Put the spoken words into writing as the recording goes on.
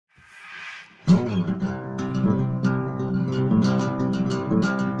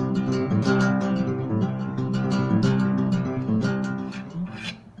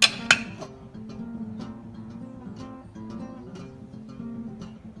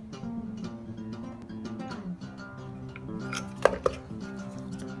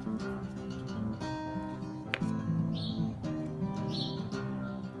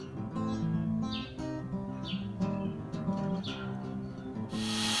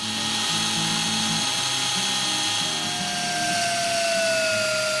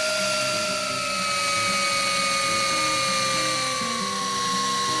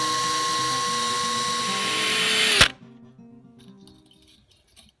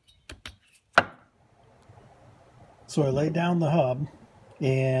So I laid down the hub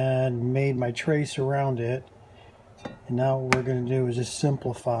and made my trace around it, and now what we're going to do is just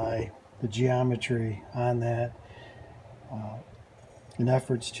simplify the geometry on that in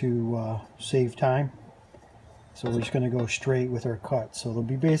efforts to save time. So we're just going to go straight with our cut. So there'll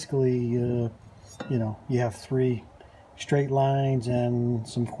be basically, you know, you have 3 straight lines and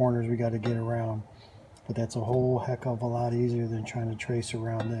some corners we got to get around. But that's a whole heck of a lot easier than trying to trace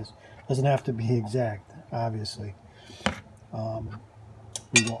around this. Doesn't have to be exact, obviously.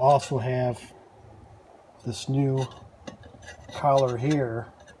 We will also have this new collar here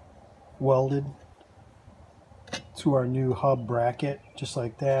welded to our new hub bracket, just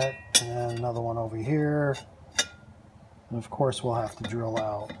like that, and another one over here. And of course we'll have to drill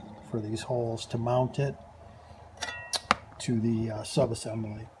out for these holes to mount it to the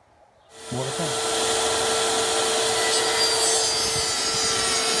sub-assembly. More to come.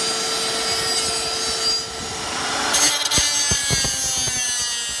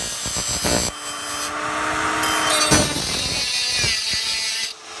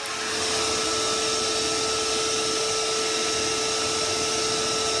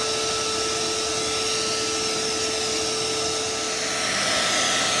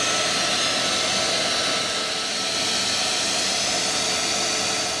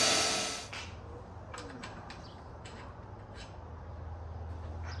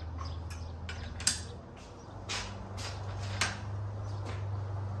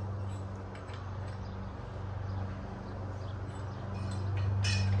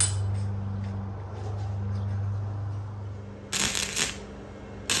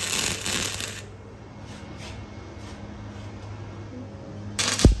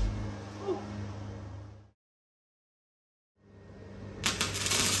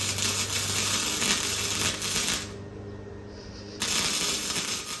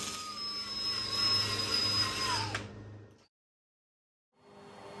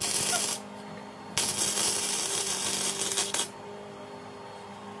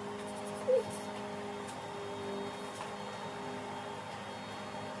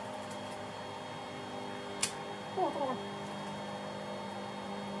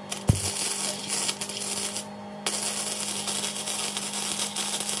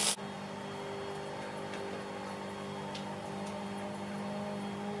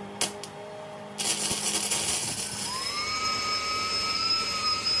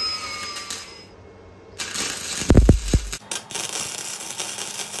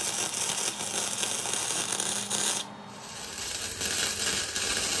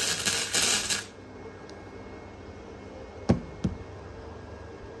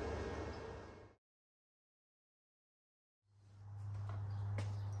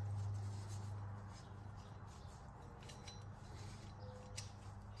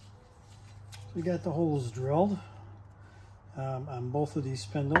 We got the holes drilled on both of these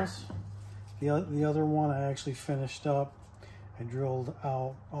spindles. The other one I actually finished up. I drilled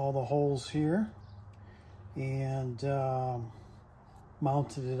out all the holes here and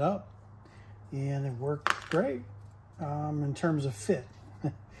mounted it up, and it worked great in terms of fit.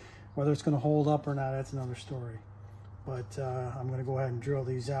 Whether it's going to hold up or not, that's another story. But I'm going to go ahead and drill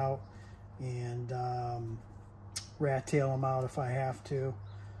these out and rat tail them out if I have to.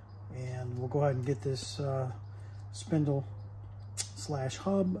 And we'll go ahead and get this spindle /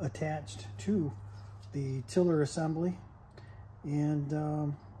 hub attached to the tiller assembly, and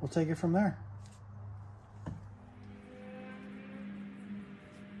we'll take it from there.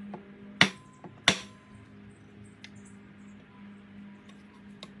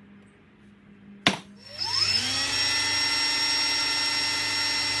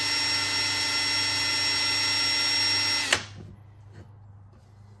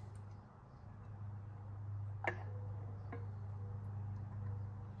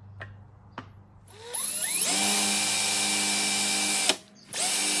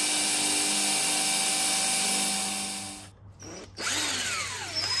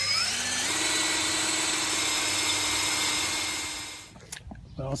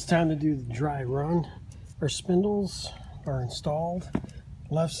 Well, it's time to do the dry run. Our spindles are installed,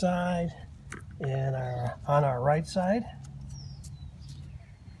 left side and on our right side,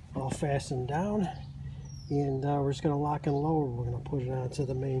 all fastened down, and we're just going to lock and lower. We're going to put it onto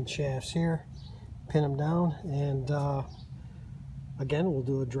the main shafts here, pin them down, and again we'll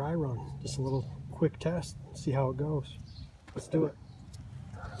do a dry run, just a little quick test, see how it goes. Let's do it.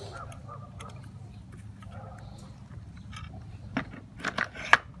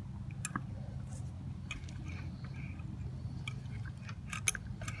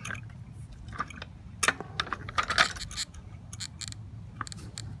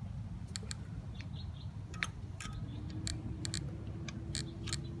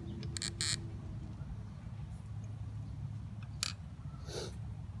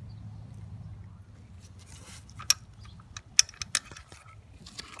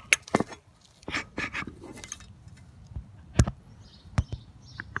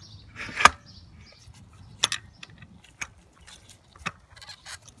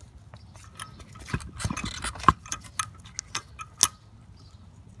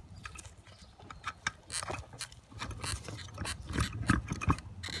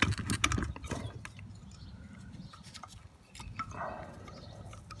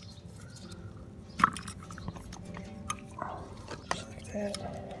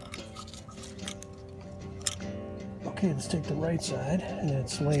 Okay, let's take the right side, and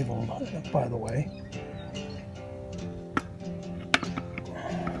it's labeled, by the way.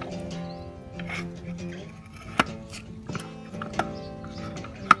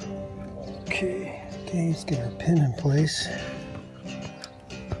 Okay, let's get our pin in place.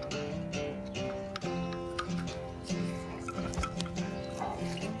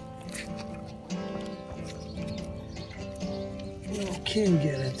 Okay,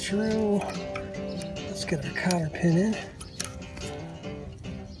 get it through. Let's get our cotter pin in.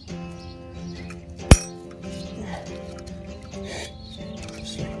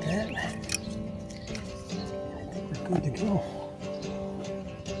 Just like that. I think we're good to go.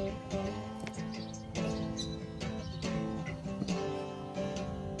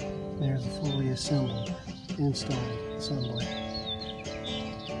 There's a fully assembled, installed assembly.